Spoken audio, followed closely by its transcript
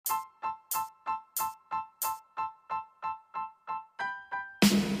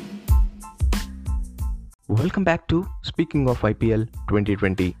Welcome back to Speaking of IPL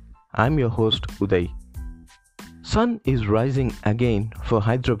 2020. I'm your host Uday. Sun is rising again for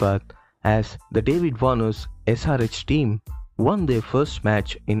Hyderabad as the David Warner's SRH team won their first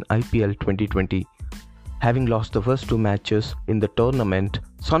match in IPL 2020. Having lost the first two matches in the tournament,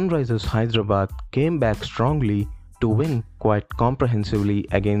 Sunrisers Hyderabad came back strongly to win quite comprehensively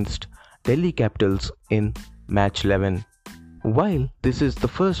against Delhi Capitals in match 11. While this is the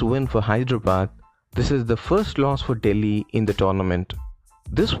first win for Hyderabad, this is the first loss for Delhi in the tournament.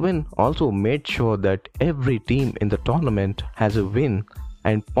 This win also made sure that every team in the tournament has a win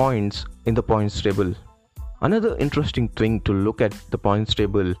and points in the points table. Another interesting thing to look at the points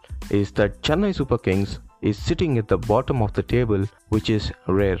table is that Chennai Super Kings is sitting at the bottom of the table, which is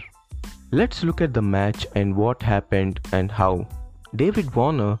rare. Let's look at the match and what happened and how. David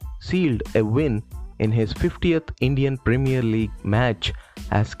Warner sealed a win in his 50th Indian Premier League match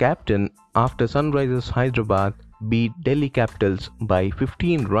as captain after Sunrisers Hyderabad beat Delhi Capitals by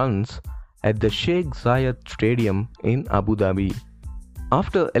 15 runs at the Sheikh Zayed Stadium in Abu Dhabi.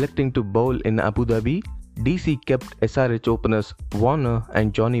 After electing to bowl in Abu Dhabi, DC kept SRH openers Warner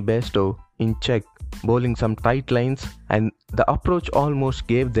and Jonny Bairstow in check, bowling some tight lines, and the approach almost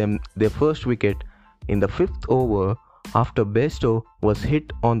gave them their first wicket in the fifth over after Bairstow was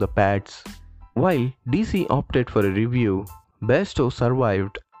hit on the pads. While DC opted for a review, Bairstow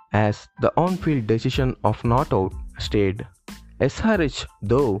survived as the on-field decision of not out stayed. SRH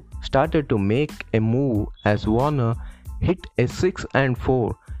though started to make a move as Warner hit a 6 and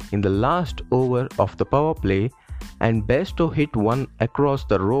 4 in the last over of the power play and Bairstow hit one across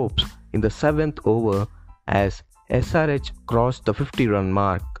the ropes in the 7th over as SRH crossed the 50-run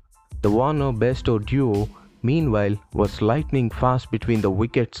mark. The Warner-Bairstow duo meanwhile was lightning fast between the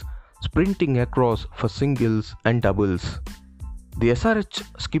wickets, sprinting across for singles and doubles. The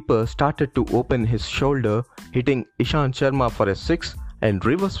SRH skipper started to open his shoulder, hitting Ishant Sharma for a 6 and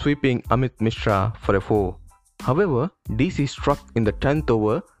reverse sweeping Amit Mishra for a 4. However, DC struck in the 10th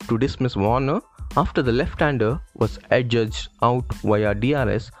over to dismiss Warner after the left-hander was adjudged out via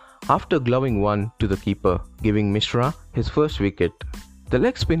DRS after gloving one to the keeper, giving Mishra his first wicket. The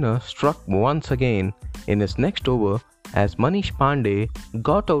leg spinner struck once again in his next over as Manish Pandey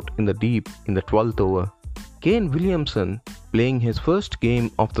got out in the deep in the 12th over. Kane Williamson, playing his first game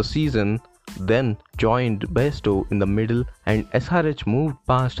of the season, then joined Bairstow in the middle and SRH moved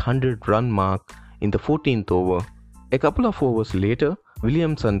past 100-run mark in the 14th over. A couple of overs later,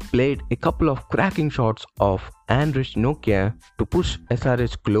 Williamson played a couple of cracking shots of Anrich Nokia to push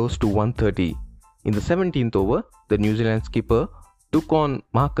SRH close to 130. In the 17th over, the New Zealand skipper took on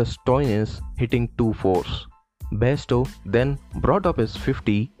Marcus Stoinis, hitting 2 fours. Bairstow then brought up his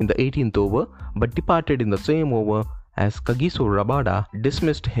 50 in the 18th over but departed in the same over as Kagiso Rabada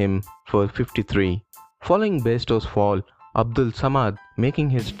dismissed him for 53. Following Bairstow's fall, Abdul Samad, making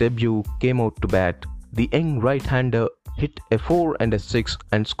his debut, came out to bat. The young right-hander hit a 4 and a 6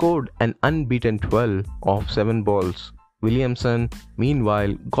 and scored an unbeaten 12 off 7 balls. Williamson,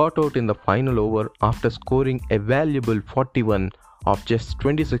 meanwhile, got out in the final over after scoring a valuable 41 off just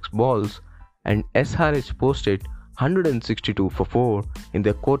 26 balls, and SRH posted 162 for 4 in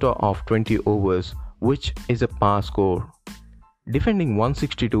their quota of 20 overs, which is a par score. Defending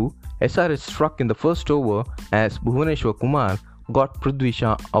 162, SRH struck in the first over as Bhuvaneshwar Kumar got Prithvi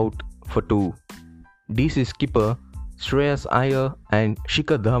Shaw out for 2. DC skipper Shreyas Iyer and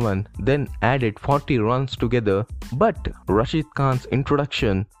Shikhar Dhawan then added 40 runs together, but Rashid Khan's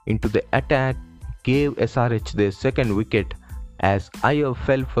introduction into the attack gave SRH their second wicket as Iyer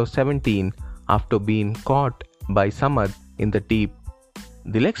fell for 17 after being caught by Samad in the deep.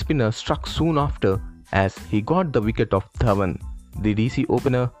 The leg spinner struck soon after as he got the wicket of Dhawan. The DC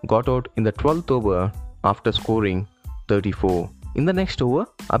opener got out in the 12th over after scoring 34. In the next over,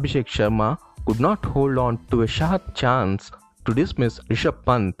 Abhishek Sharma could not hold on to a sharp chance to dismiss Rishabh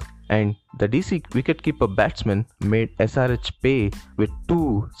Pant, and the DC wicketkeeper batsman made SRH pay with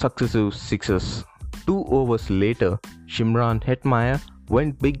 2 successive sixes. 2 overs later, Shimran Hetmyer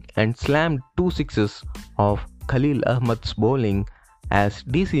went big and slammed 2 sixes of Khalil Ahmed's bowling as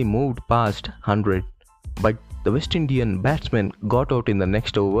DC moved past 100. But the West Indian batsman got out in the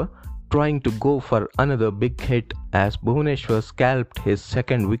next over, trying to go for another big hit as Bhuvaneshwar scalped his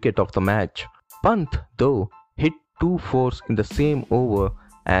second wicket of the match. Pant, though, hit 2 fours in the same over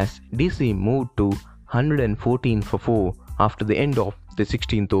as DC moved to 114 for 4 after the end of the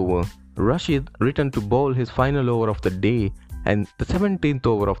 16th over. Rashid returned to bowl his final over of the day and the 17th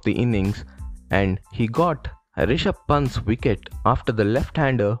over of the innings, and he got Rishabh Pant's wicket after the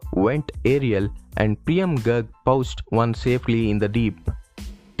left-hander went aerial and Priyam Garg pounced one safely in the deep.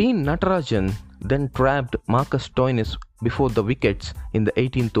 T. Natarajan then trapped Marcus Stoinis before the wickets in the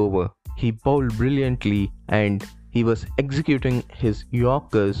 18th over. He bowled brilliantly and he was executing his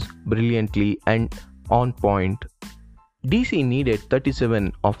Yorkers brilliantly and on point. DC needed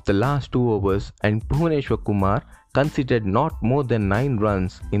 37 of the last 2 overs and Bhuvneshwar Kumar conceded not more than 9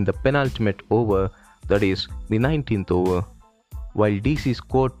 runs in the penultimate over, that is the 19th over. While DC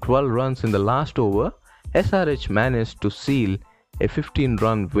scored 12 runs in the last over, SRH managed to seal a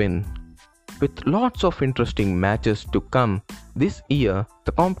 15-run win. With lots of interesting matches to come this year,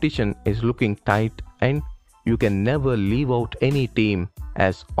 the competition is looking tight and you can never leave out any team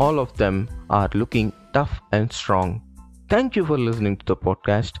as all of them are looking tough and strong. Thank you for listening to the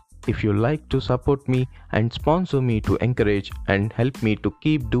podcast. If you like to support me and sponsor me to encourage and help me to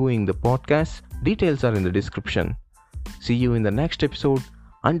keep doing the podcast, details are in the description. See you in the next episode.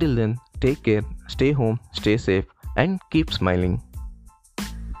 Until then, take care, stay home, stay safe, and keep smiling.